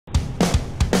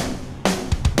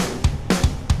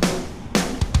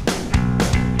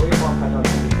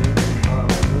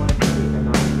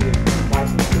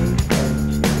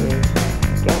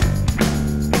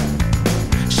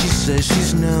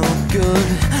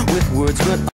with words,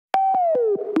 but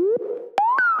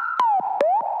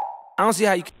I don't see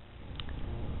how you can.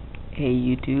 Hey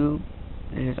YouTube,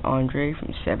 this is Andre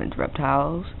from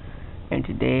SevensReptiles, and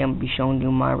today I'm going to be showing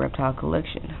you my reptile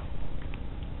collection.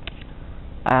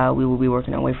 We will be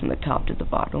working our way from the top to the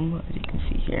bottom, as you can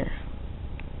see here.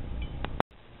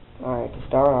 Alright, to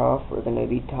start off, we're going to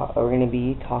be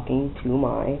talking to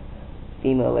my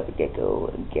female leopard gecko,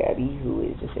 Gabby, who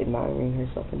is just admiring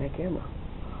herself in that camera.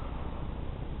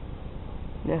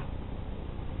 Yeah.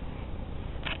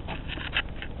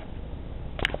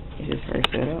 This is her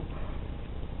setup.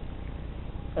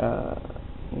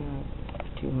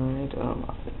 200.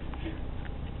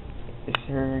 This is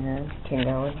her in her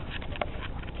 10-gallon.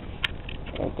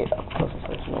 And get up close and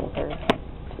personal with her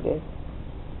today.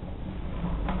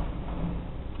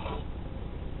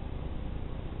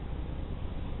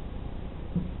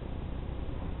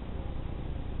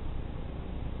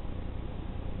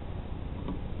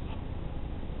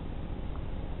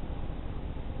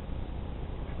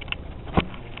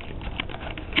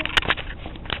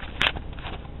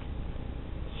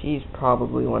 She's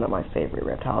probably one of my favorite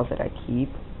reptiles that I keep.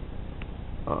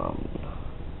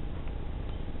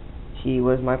 She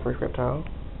was my first reptile.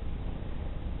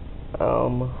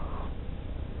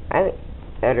 I haven't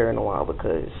fed her in a while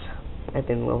because I've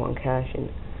been low on cash,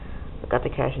 and I got the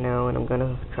cash now, and I'm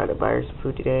gonna try to buy her some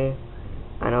food today.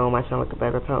 I know I might sound like a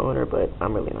bad reptile owner, but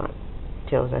I'm really not.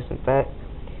 Tail's nice and fat.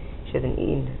 She hasn't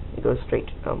eaten. It goes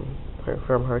straight from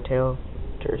her tail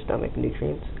to her stomach,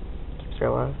 nutrients. Keeps her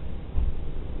alive.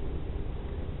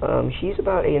 She's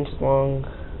about 8 inches long.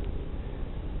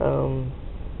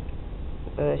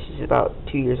 She's about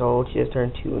 2 years old. She just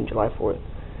turned 2 on July 4th,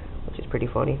 which is pretty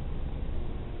funny.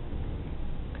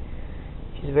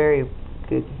 She's very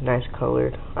good, nice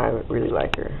colored. I really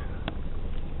like her.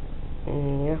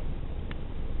 And yeah,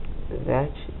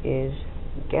 that is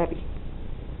Gabby.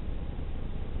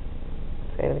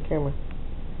 Say to the camera.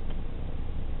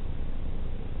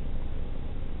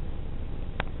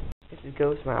 This is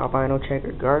Ghost, my albino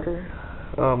checkered garter.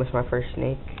 It's my first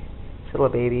snake. It's a little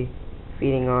baby,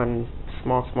 feeding on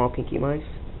small pinky mice.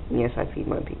 And yes, I feed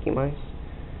my pinky mice.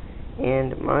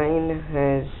 And mine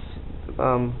has,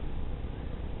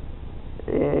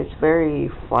 it's very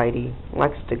flighty.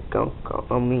 Likes to gunk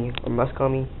on me, or musk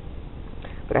on me.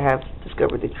 But I have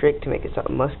discovered the trick to make it stop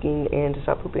musking and to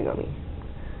stop pooping on me.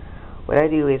 What I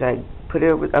do is I put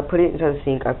it inside the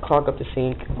sink. I clog up the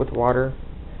sink with water.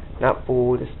 Not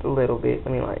full, just a little bit. Just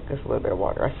a little bit of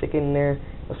water. I stick it in there,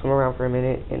 I'll swim around for a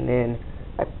minute, and then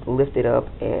I lift it up,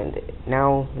 and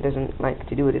now it doesn't like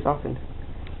to do it as often.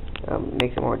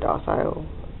 Makes it more docile.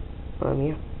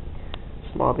 Yeah.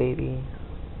 Small baby.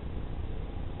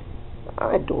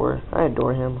 I adore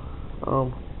him.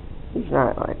 He's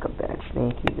not like a bad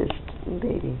snake, he's just a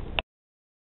baby.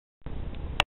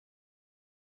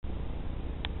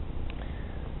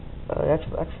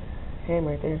 That's him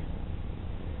right there.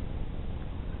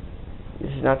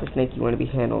 This is not the snake you want to be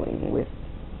handling with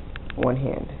one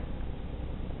hand.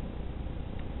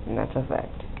 And that's a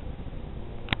fact.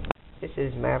 This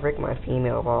is Maverick, my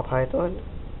female ball python.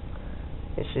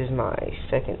 This is my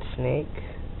second snake.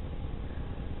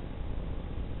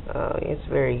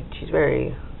 She's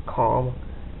very calm,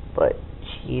 but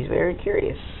she's very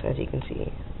curious, as you can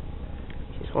see.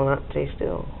 She just will not stay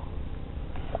still.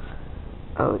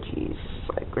 Oh jeez,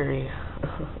 like very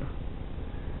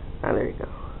there you go.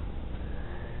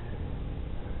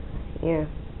 Yeah,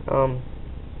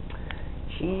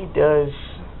 she does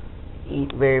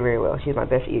eat very, very well. She's my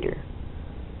best eater.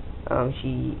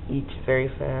 She eats very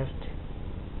fast,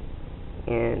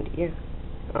 and yeah,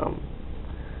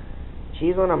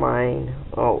 she's one of mine.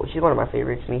 Oh, she's one of my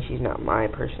favorites. I mean, she's not my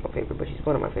personal favorite, but she's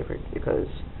one of my favorites because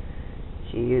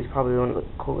she is probably one of the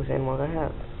coolest animals I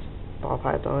have. Ball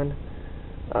python.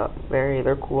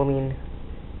 They're cool. I mean,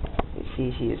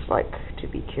 she just like to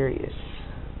be curious.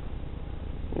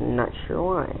 Not sure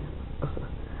why.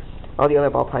 All the other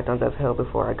ball pythons I've held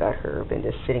before I got her have been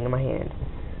just sitting in my hand.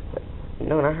 But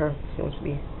no, not her. She wants to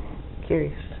be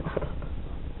curious.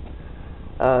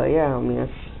 Yeah, I mean,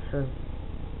 that's her.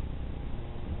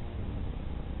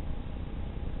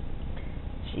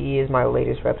 She is my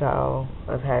latest reptile.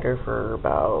 I've had her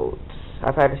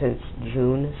since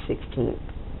June 16th.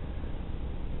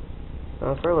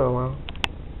 For a little while.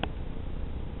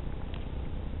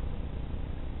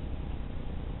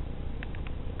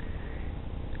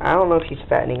 I don't know if she's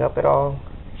fattening up at all.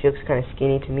 She looks kind of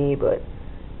skinny to me, but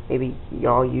maybe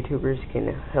y'all YouTubers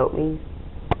can help me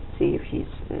see if she's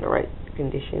in the right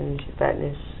condition,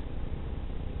 fatness.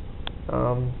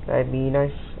 That'd be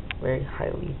nice. Very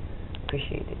highly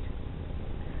appreciated.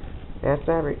 That's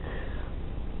Maverick.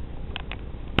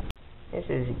 This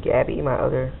is Gabby,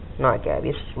 not Gabby,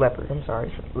 it's Leopard, I'm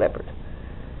sorry, it's Leopard.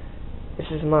 This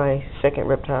is my second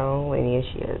reptile lineage.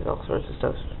 She has all sorts of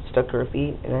stuff stuck to her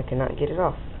feet, and I cannot get it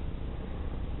off.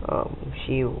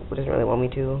 She doesn't really want me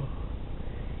to.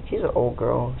 She's an old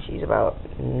girl. She's about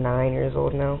 9 years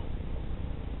old now.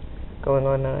 Going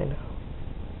on 9.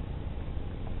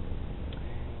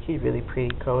 She's really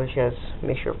pretty color. She has a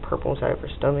mixture of purple inside of her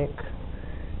stomach.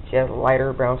 She has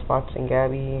lighter brown spots than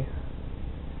Gabby.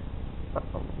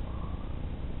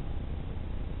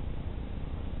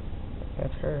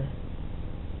 That's her.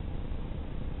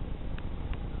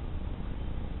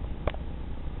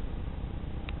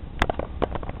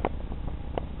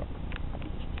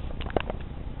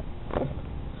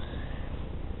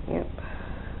 Yep.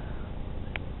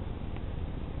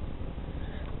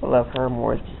 I love her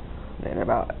more than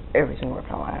about every single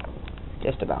reptile I have.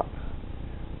 Just about.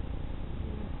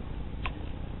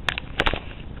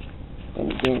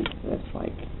 And again, that's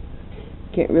like,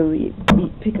 can't really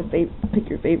pick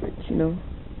your favorites, you know?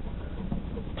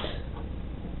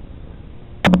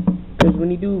 Because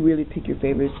when you do really pick your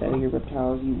favorites out of your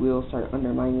reptiles, you will start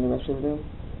undermining the rest of them.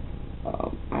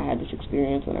 I had this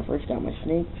experience when I first got my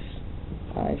snakes.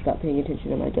 I stopped paying attention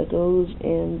to my geckos,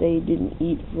 and they didn't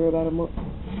eat for about a month.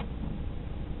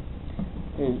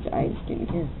 Because I just didn't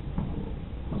care.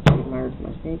 I started admiring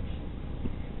my snakes,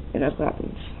 and that's what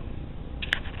happens.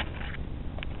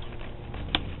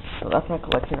 So that's my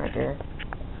collection right there.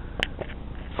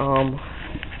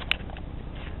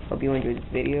 Hope you enjoyed this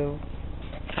video.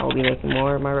 I will be making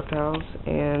more of my reptiles,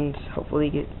 and hopefully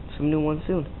get some new ones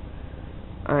soon.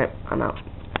 Alright, I'm out.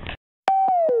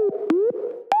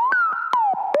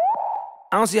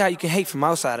 I don't see how you can hate from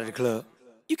outside of the club.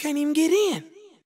 You can't even get in.